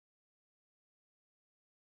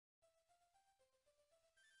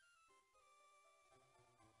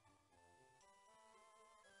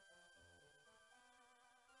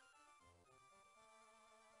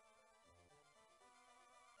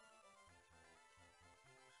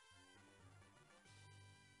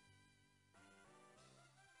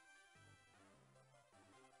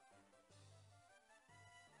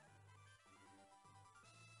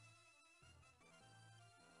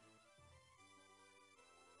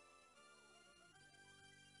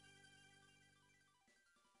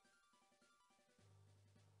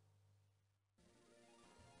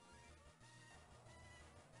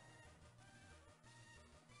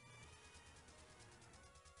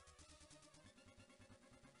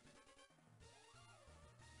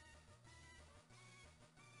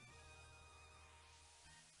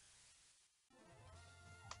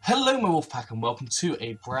Hello my Wolfpack and welcome to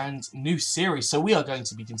a brand new series. So we are going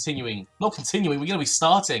to be we're going to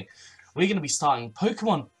be starting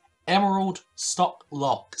Pokemon Emerald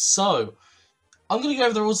Stocklocke. So I'm going to go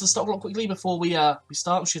over the rules of the Stocklocke quickly before we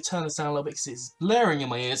start. I'm just going to turn this down a little bit because it's blaring in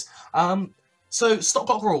my ears. So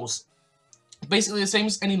Stocklocke rules. Basically the same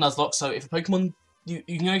as any Nuzlocke. So if a Pokemon, you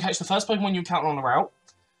can only catch the first Pokemon you encounter on the route.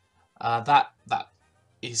 That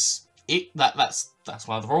is it. That's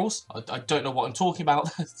one of the rules. I don't know what I'm talking about.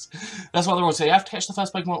 That's one of the rules. So you have to catch the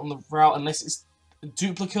first Pokemon on the route unless it's a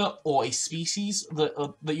duplicate or a species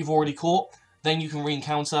that you've already caught. Then you can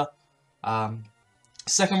re-encounter.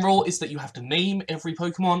 Second rule is that you have to name every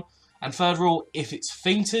Pokemon. And third rule, if it's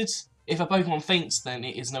fainted, if a Pokemon faints, then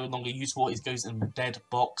it is no longer useful. It goes in the dead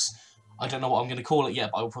box. I don't know what I'm going to call it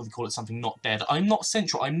yet, but I will probably call it something not dead. I'm not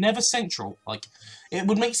central. I'm never central. Like, it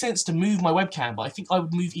would make sense to move my webcam, but I think I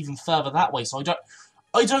would move even further that way, so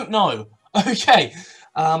I don't know. Okay,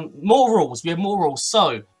 more rules. We have more rules.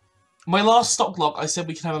 So, my last Stocklocke, I said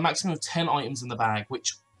we could have a maximum of 10 items in the bag,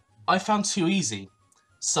 which I found too easy.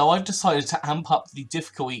 So, I've decided to amp up the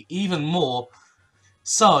difficulty even more.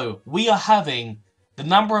 So, we are having the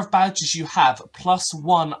number of badges you have plus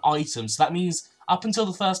 1 item. So, that means up until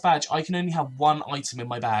the first badge, I can only have 1 item in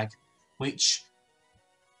my bag, which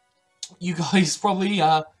you guys probably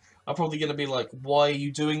are probably going to be like, why are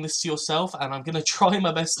you doing this to yourself? And I'm going to try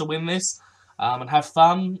my best to win this and have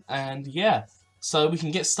fun, and yeah. So we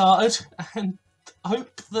can get started and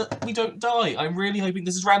hope that we don't die. I'm really hoping.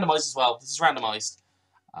 This is randomized as well. This is randomized,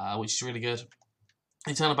 which is really good.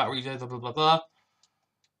 Eternal battery, blah, blah, blah, blah.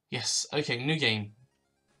 Yes, okay, new game.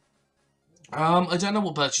 I don't know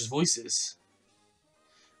what Birch's voice is.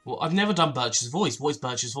 Well, I've never done Birch's voice. What is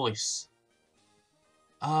Birch's voice?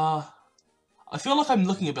 I feel like I'm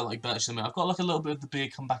looking a bit like Birch at the minute. I've got like a little bit of the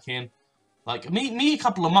beard come back in. Like, me a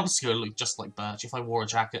couple of months ago looked just like Birch if I wore a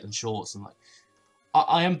jacket and shorts and like...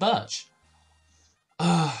 I am Birch.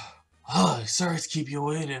 Hi, sorry to keep you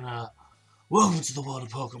waiting. Welcome to the world of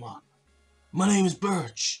Pokemon. My name is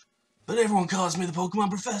Birch, but everyone calls me the Pokemon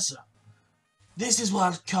Professor. This is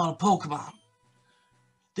what I call a Pokemon.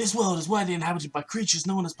 This world is widely inhabited by creatures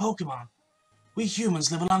known as Pokemon. We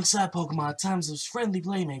humans live alongside Pokemon at times as friendly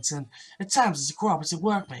playmates and at times as cooperative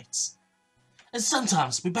workmates. And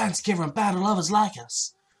sometimes we band together and battle others like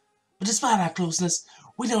us. But despite our closeness,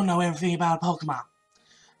 we don't know everything about Pokemon.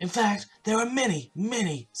 In fact, there are many,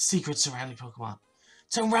 many secrets surrounding Pokemon.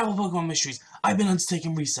 To unravel Pokemon mysteries, I've been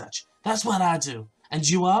undertaking research. That's what I do. And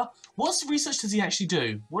you are? What research does he actually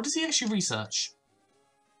do? What does he actually research?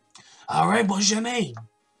 Alright, what's your name?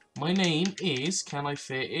 My name is, can I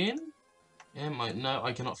fit in? No,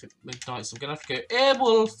 I cannot fit Midnight, so I'm going to have to go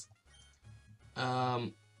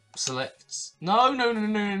Airwolf. Select. No.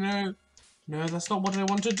 No, that's not what I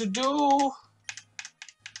wanted to do.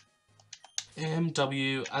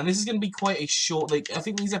 MW. And this is going to be quite a short, like, I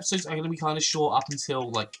think these episodes are going to be kind of short up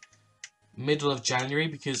until, like, middle of January,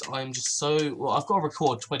 because I'm just so, well, I've got to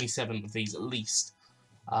record 27 of these at least,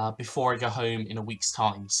 before I go home in a week's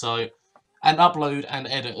time, so... And upload and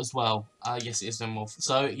edit as well. Yes, it is Emwolf.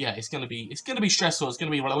 So yeah, it's gonna be stressful. It's gonna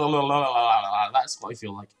be blah, blah, blah, blah, blah. That's what I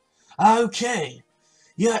feel like. Okay,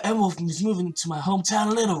 yeah, Emwolf is moving to my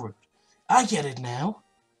hometown, Littleroot. I get it now.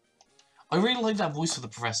 I really like that voice for the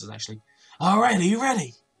professors, actually. All right, are you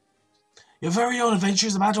ready? Your very own adventure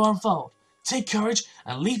is about to unfold. Take courage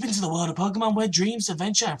and leap into the world of Pokemon, where dreams,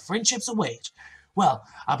 adventure, and friendships await. Well,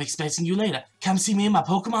 I'll be expecting you later. Come see me in my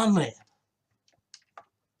Pokemon lab.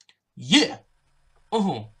 Yeah!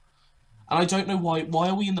 And I don't know why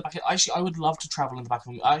are we in the back of... Actually, I would love to travel in the back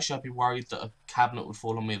of... Actually, I'd be worried that a cabinet would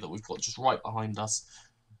fall on me that we've got just right behind us.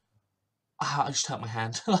 I just hurt my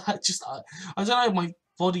hand. I don't know, my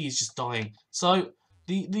body is just dying. So,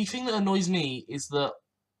 the thing that annoys me is that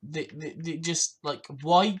the just, like,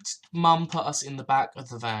 why Mum put us in the back of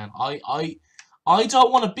the van? I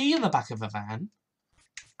don't want to be in the back of the van.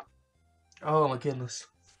 Oh my goodness.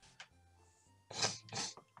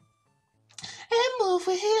 Emwolf,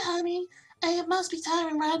 we're here, honey. It must be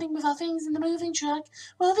tiring riding with our things in the moving truck.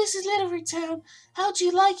 Well, this is Littleroot Town. How do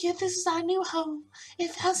you like it? This is our new home.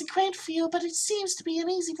 It has a great feel, but it seems to be an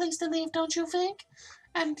easy place to live, don't you think?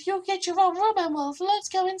 And you'll get your own room, Emwolf. Let's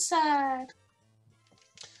go inside.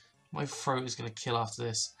 My throat is going to kill after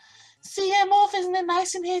this. See, Emwolf, isn't it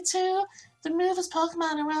nice in here, too? The movers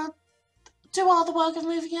Pokemon around do all the work of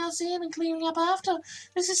moving us in and cleaning up after.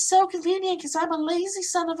 This is so convenient because I'm a lazy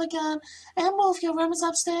son of a gun. Emwolf, your room is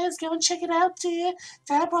upstairs. Go and check it out, dear.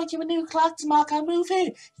 Dad brought you a new clock to mark our move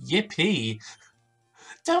in. Yippee!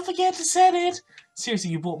 Don't forget to set it.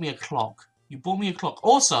 Seriously, you bought me a clock. You bought me a clock.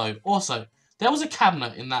 Also, there was a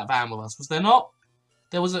cabinet in that van with us, was there not?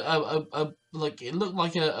 There was like, it looked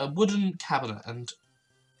like a wooden cabinet, and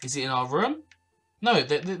is it in our room? No,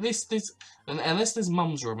 this, unless there's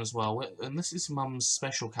Mum's room as well, and this is Mum's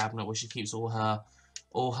special cabinet where she keeps all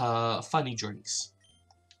her funny drinks.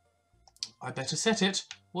 I better set it.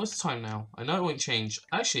 What's the time now? I know it won't change.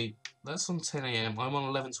 Actually, that's on 10 AM. I'm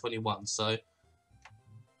on 11:21, so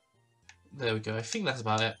there we go. I think that's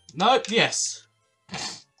about it. No, yes.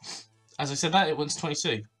 As I said that, it went to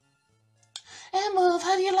 22. Emerald,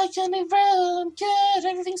 how do you like your new room? Good,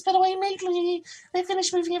 everything's been away lately. They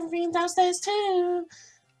finished moving everything downstairs too.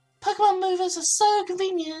 Pokemon movers are so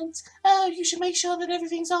convenient. Oh, you should make sure that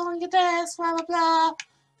everything's all on your desk, blah blah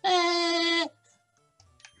blah.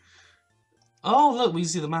 Oh, look, we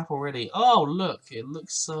see the map already. Oh, look, it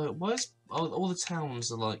looks so... Why is... Oh, all the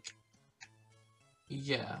towns are like...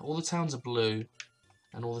 Yeah, all the towns are blue,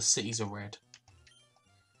 and all the cities are red.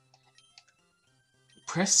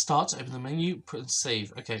 Press start to open the menu, press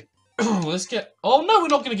save. Okay, let's get... Oh, no, we're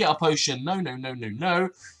not going to get our potion. No, no, no, no, no.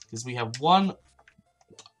 Because we have one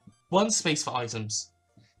space for items.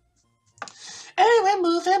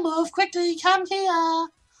 Oh, Emerald, quickly, come here.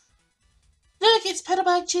 Look, it's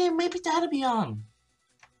Petalburg Gym. Maybe Dad'll be on.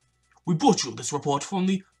 We brought you this report from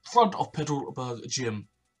the front of Petalburg Gym.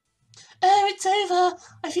 Oh, it's over.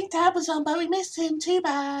 I think Dad was on, but we missed him. Too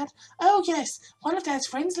bad. Oh, yes. One of Dad's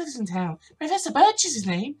friends lives in town. Professor Birch is his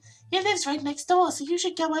name. He lives right next door, so you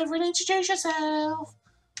should go over and introduce yourself.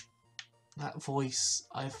 That voice,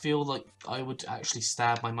 I feel like I would actually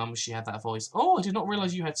stab my mum if she had that voice. Oh, I did not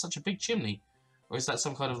realise you had such a big chimney. Or is that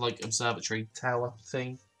some kind of, like, observatory tower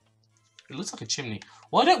thing? It looks like a chimney.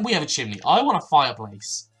 Why don't we have a chimney? I want a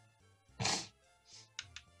fireplace.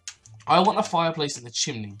 I want a fireplace in the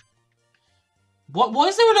chimney. What? Why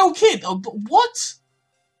is there an old kid? Oh, what?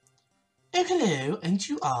 Oh, hello, and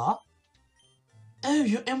you are? Oh,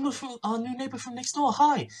 you're Emma from our new neighbour from next door.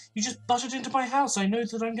 Hi. You just butted into my house. I know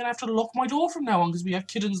that I'm going to have to lock my door from now on because we have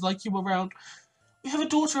kittens like you around. We have a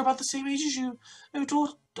daughter about the same age as you.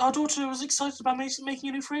 Oh, our daughter was excited about making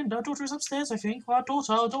a new friend. Our daughter is upstairs, I think. Our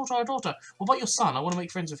daughter. What about your son? I want to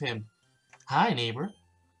make friends with him. Hi, neighbour.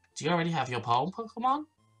 Do you already have your Pwn Pokemon?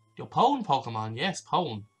 Your Pwn Pokemon? Yes,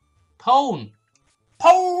 Pwn. Pwn!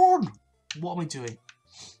 Pwn! What am I doing?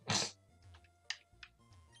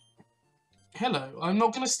 Hello, I'm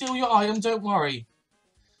not going to steal your item, don't worry.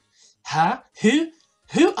 Huh? Who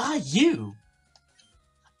are you?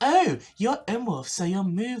 Oh, you're Emerald, so your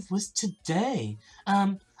move was today.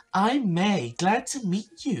 I'm May, glad to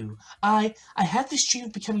meet you. I had this dream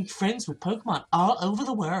of becoming friends with Pokemon all over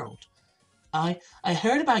the world. I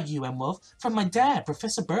heard about you, Emerald, from my dad,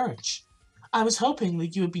 Professor Birch. I was hoping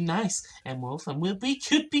that you would be nice, Emerald, and we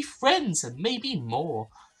could be friends and maybe more.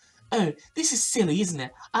 Oh, this is silly, isn't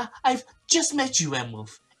it? I've just met you, Emerald.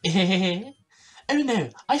 Oh no,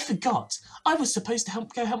 I forgot. I was supposed to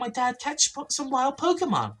go help my dad catch some wild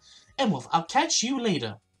Pokemon. Emerald, I'll catch you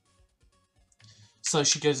later. So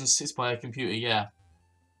she goes and sits by her computer, yeah.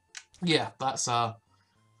 Yeah, that's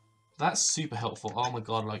super helpful. Oh my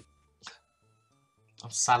god, like, I'm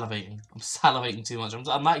salivating. I'm salivating too much.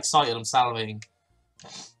 I'm that excited, I'm salivating.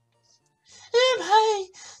 Hey,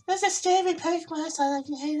 there's a scary Pokemon outside. I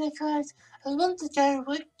can hear their cries. I want to go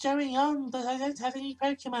what's going on, but I don't have any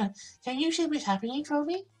Pokemon. Can you see what's happening for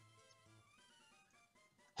me?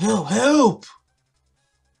 Help! Help!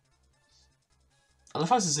 I love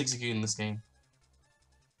how it's Zigzagoon in this game.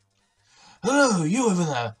 Hello, you over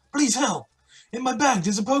there. Please help. In my bag,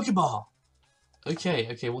 there's a Pokeball. Okay,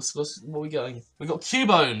 what are we getting? We got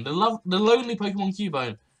Cubone, the lonely Pokemon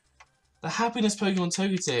Cubone. The happiness Pokemon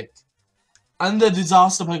Togetic. And the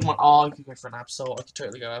disaster Pokemon. Oh, I could go for an Absol. I could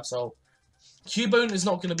totally go Absol. Cubone is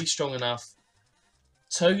not going to be strong enough.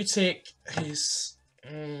 Togetic is...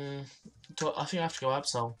 I think I have to go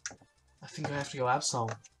Absol. I think I have to go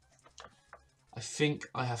Absol.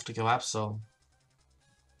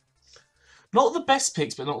 Not the best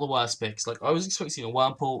picks, but not the worst picks. Like, I was expecting a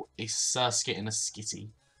Wurmple, a Surskit, and a Skitty.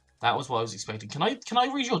 That was what I was expecting. Can I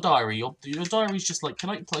read your diary? Your diary's just like,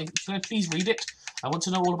 can I please read it? I want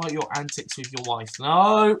to know all about your antics with your wife.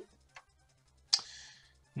 No!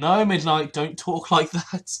 No, Midnight, don't talk like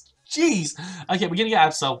that. Jeez! Okay, we're gonna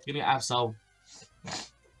get Absol.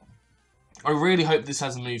 I really hope this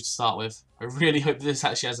has a move to start with. I really hope this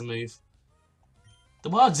actually has a move. The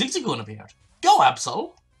word Zigzagoon appeared. Go,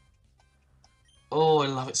 Absol! Oh, I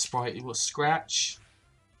love it, sprite. You've got Scratch.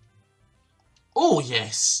 Oh,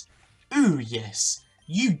 yes! Ooh, yes!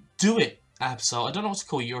 You do it, Absol. I don't know what to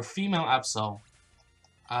call you. You're a female Absol.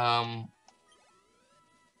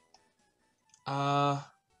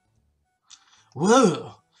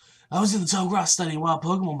 Whoa! I was in the tall grass studying wild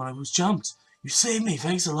Pokemon when I was jumped. You saved me,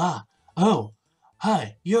 thanks a lot. Oh,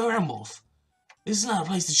 hi, you're Emerald. This is not a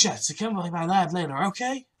place to chat, so come by my lab later,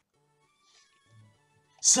 okay?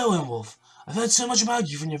 So, Emerald, I've heard so much about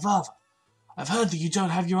you from your father. I've heard that you don't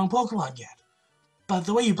have your own Pokemon yet. But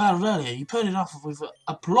the way you battled earlier, you put it off with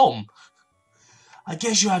aplomb. I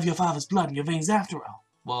guess you have your father's blood in your veins after all.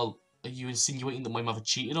 Well, are you insinuating that my mother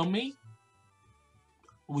cheated on me?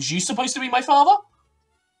 Was you supposed to be my father?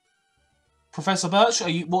 Professor Birch,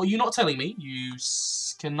 what are you not telling me, you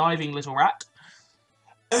conniving little rat?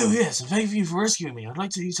 Oh yes, and thank you for rescuing me. I'd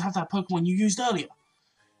like to have that Pokemon you used earlier.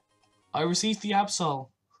 I received the Absol.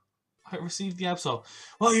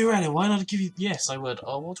 Well, you're at it. Why not give you... Yes, I would.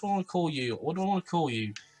 Oh, what do I want to call you?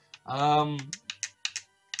 I'm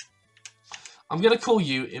going to call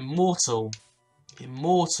you Immortal.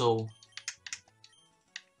 Immortal.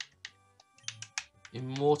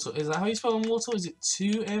 Is that how you spell immortal? Is it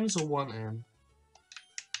 2 M's or 1 M?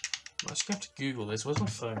 I actually have to Google this. Where's my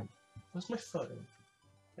phone?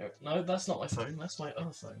 No, that's not my phone. That's my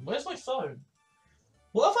other phone. Where's my phone?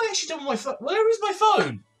 What have I actually done with my phone? Where is my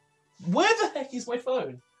phone? Where the heck is my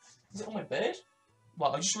phone? Is it on my bed?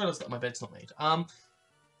 Well, I just realised that my bed's not made. I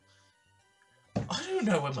don't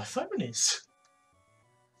know where my phone is.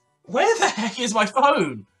 Where the heck is my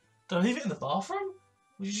phone? Did I leave it in the bathroom?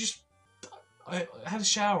 I had a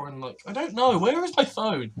shower and like I don't know. Where is my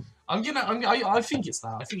phone? I think it's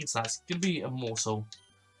that. It's gonna be Immortal.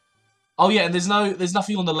 Oh yeah, and there's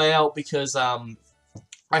nothing on the layout because I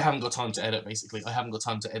haven't got time to edit. Basically, I haven't got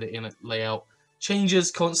time to edit in it. Layout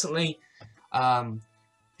changes constantly.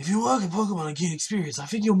 If you work in Pokemon and gain experience, I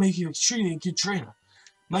think you'll make you extremely good trainer.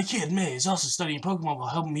 My kid May is also studying Pokemon while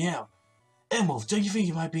helping me out. Emerald, don't you think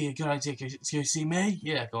it might be a good idea to go see May?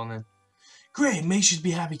 Yeah, go on then. Great, May should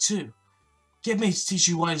be happy too. Get May to teach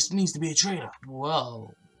you why it means to be a trainer.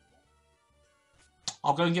 Well,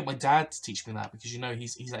 I'll go and get my dad to teach me that because you know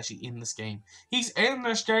he's actually in this game. He's in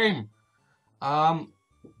this game. I'm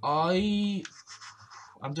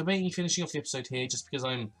debating finishing off the episode here just because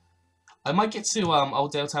I might get to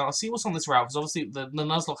Old Dale Town. I'll see what's on this route because obviously the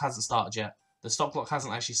Nuzlocke hasn't started yet. The Stocklocke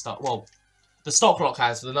hasn't actually started. Well, the Stocklocke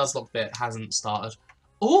has, but the Nuzlocke bit hasn't started.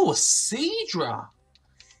 Oh, a Seadra!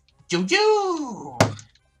 Yo!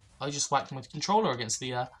 I just whacked my controller against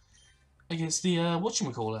the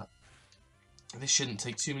whatchamacallit. This shouldn't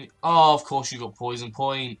take too many. Oh, of course you got Poison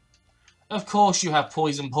Point. Of course you have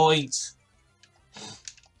Poison Point.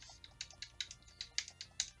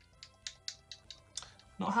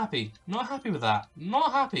 Not happy. Not happy with that.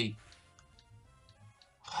 Not happy.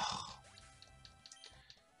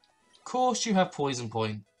 Of course you have Poison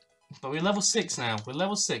Point. But we're level 6 now. We're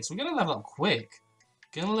level 6. We're going to level up quick.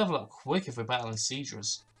 If we're battling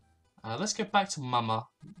Seadras. Let's get back to Mama.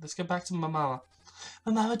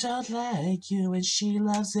 My mama don't like you and she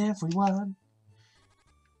loves everyone.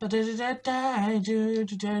 Yeah,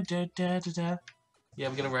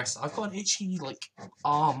 we're gonna rest. I've got an itchy, like,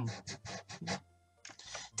 arm.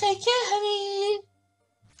 Take care, honey.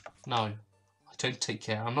 No, I don't take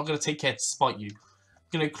care. I'm not gonna take care to spite you. I'm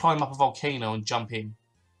gonna climb up a volcano and jump in.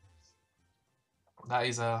 That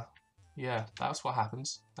is, yeah, that's what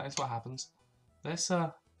happens. That is what happens. Let's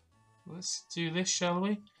do this, shall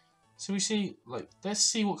we? So we see, like, let's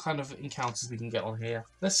see what kind of encounters we can get on here.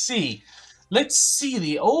 Let's see it's a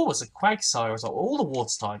Quagsire as well. All the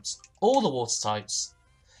water types.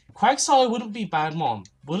 Quagsire wouldn't be a bad mon.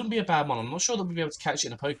 I'm not sure that we'd be able to catch it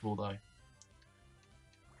in a Pokeball,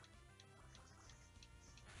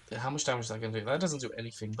 though. How much damage is that going to do? That doesn't do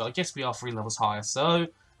anything, but I guess we are 3 levels higher, so...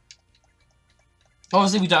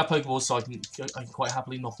 Obviously, we don't have Pokeballs, so I can quite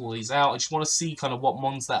happily knock all these out. I just want to see kind of what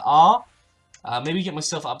mons there are. Maybe get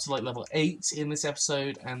myself up to like level 8 in this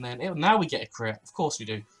episode, and then now we get a crit. Of course we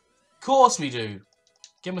do.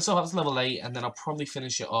 Get myself up to level 8, and then I'll probably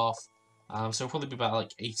finish it off. So it'll probably be about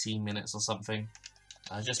like 18 minutes or something.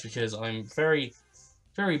 Just because I'm very,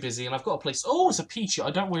 very busy, and I've got a place. Oh, it's a Pichu.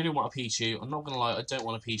 I don't really want a Pichu. I'm not gonna lie. I don't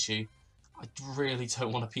want a Pichu. I really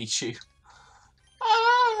don't want a Pichu.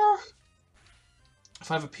 If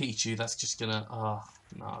I have a Pichu, that's just gonna... Oh,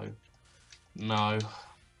 no. No.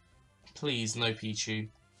 Please, no Pichu.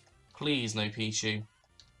 Please, no Pichu.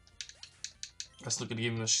 That's not gonna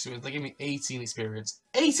give me much experience. They give me 18 experience.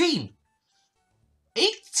 18!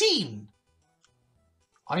 18!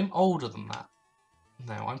 I'm older than that.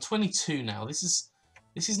 No, I'm 22 now. This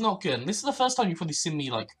is not good. And this is the first time you've probably seen me,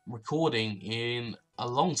 like, recording in a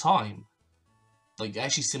long time. Like,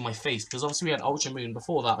 actually seen my face. Because obviously we had Ultra Moon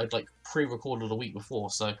before that. I'd, like, pre-recorded a week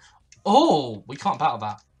before. So, oh! We can't battle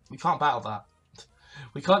that. We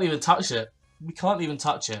can't even touch it.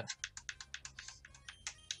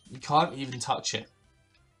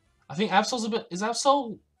 I think Absol's a bit... Is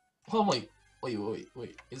Absol... Oh, wait.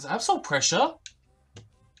 Is Absol pressure?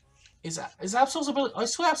 Is Absol's ability... I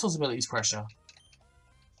swear Absol's ability is pressure.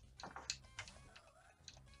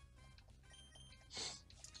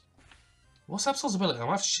 What's Absol's ability? I'm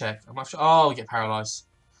gonna have to check. Oh, we get paralyzed.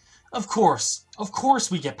 Of course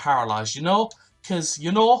we get paralyzed, you know? Because,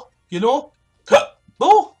 you know?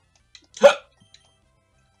 Oh!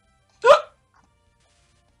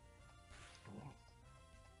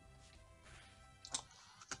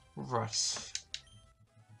 Right.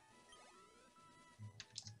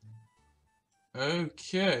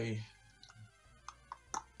 Okay.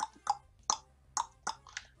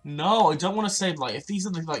 No, I don't want to save, like, if these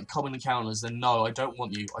are the, like, common encounters, then no, I don't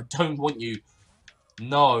want you. I don't want you.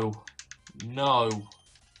 No. No.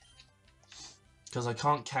 Because I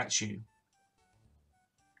can't catch you.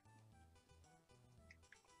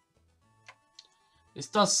 It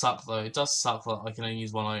does suck, though. It does suck that I can only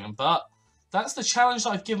use one item, but that's the challenge that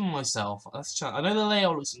I've given myself. That's the I know the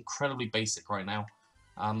layout looks incredibly basic right now.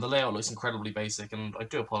 The layout looks incredibly basic, and I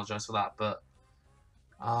do apologise for that, but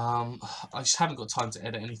I just haven't got time to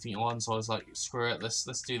edit anything on, so I was like, screw it,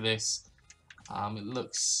 let's do this. It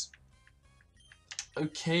looks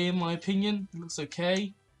okay in my opinion. It looks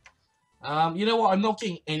okay. You know what? I'm not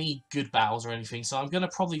getting any good battles or anything, so I'm going to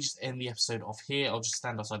probably just end the episode off here. I'll just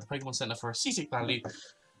stand outside the Pokemon Center for a seasick value.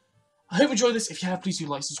 I hope you enjoyed this. If you have, please do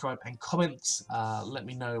like, subscribe, and comment. Let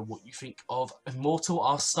me know what you think of Immortal,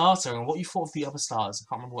 our starter, and what you thought of the other starters. I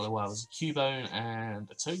can't remember what they were. It was a Cubone and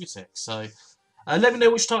a Togetic. So, let me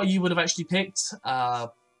know which starter you would have actually picked.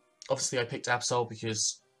 Obviously, I picked Absol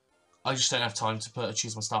because I just don't have time to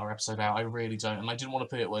choose my starter episode out. I really don't. And I didn't want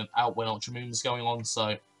to put it out when Ultra Moon was going on,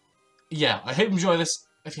 so... Yeah, I hope you enjoy this.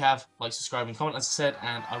 If you have, like, subscribe, and comment, as I said,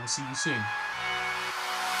 and I will see you soon.